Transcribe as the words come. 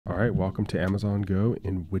right, welcome to Amazon Go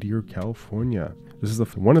in Whittier, California. This is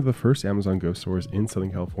one of the first Amazon Go stores in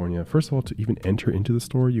Southern California. First of all, to even enter into the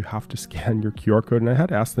store, you have to scan your QR code. And I had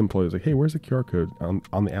to ask the employees, like, hey, where's the QR code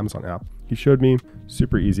on the Amazon app? He showed me,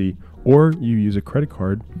 super easy. Or you use a credit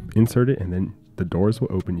card, insert it, and then the doors will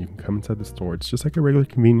open. You can come inside the store. It's just like a regular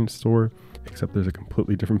convenience store, except there's a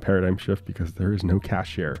completely different paradigm shift because there is no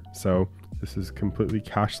cashier. So this is a completely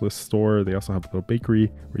cashless store. They also have a little bakery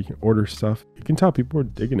where you can order stuff. You can tell people are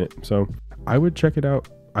digging it. So I would check it out.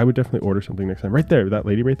 I would definitely order something next time. Right there, that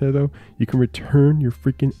lady right there though, you can return your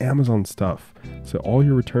freaking Amazon stuff. So all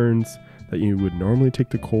your returns that you would normally take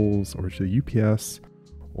to Kohl's or to the UPS,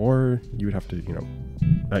 or you would have to,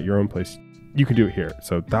 at your own place, you can do it here.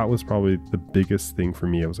 So that was probably the biggest thing for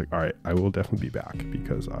me. I was like, all right, I will definitely be back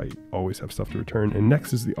because I always have stuff to return. And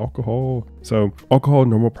next is the alcohol. So alcohol,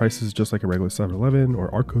 normal prices, just like a regular 7-Eleven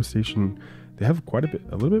or Arco station. They have a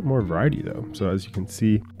little bit more variety though. So as you can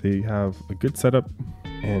see, they have a good setup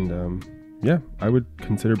and yeah, I would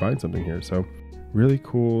consider buying something here. So really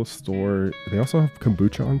cool store. They also have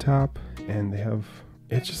kombucha on tap and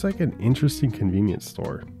it's just like an interesting convenience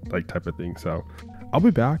store like type of thing. So I'll be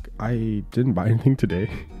back. I didn't buy anything today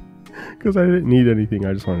because I didn't need anything.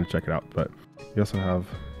 I just wanted to check it out. But you also have,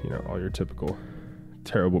 all your typical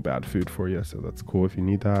terrible bad food for you. So that's cool if you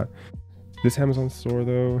need that. This Amazon store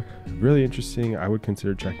though, really interesting. I would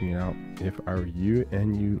consider checking it out if I were you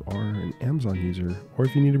and you are an Amazon user or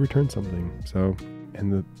if you need to return something. So,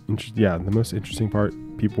 and the most interesting part,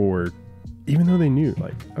 people were, even though they knew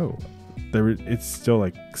like, oh, it's still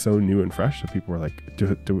like so new and fresh that people were like,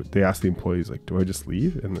 they asked the employees like, do I just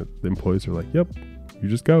leave? And the employees are like, yep, you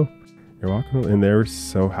just go, you're welcome. And they were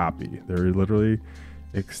so happy. They were literally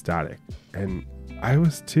ecstatic. And I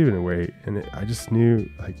was too in a way. And I just knew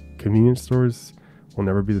like convenience stores will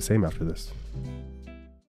never be the same after this.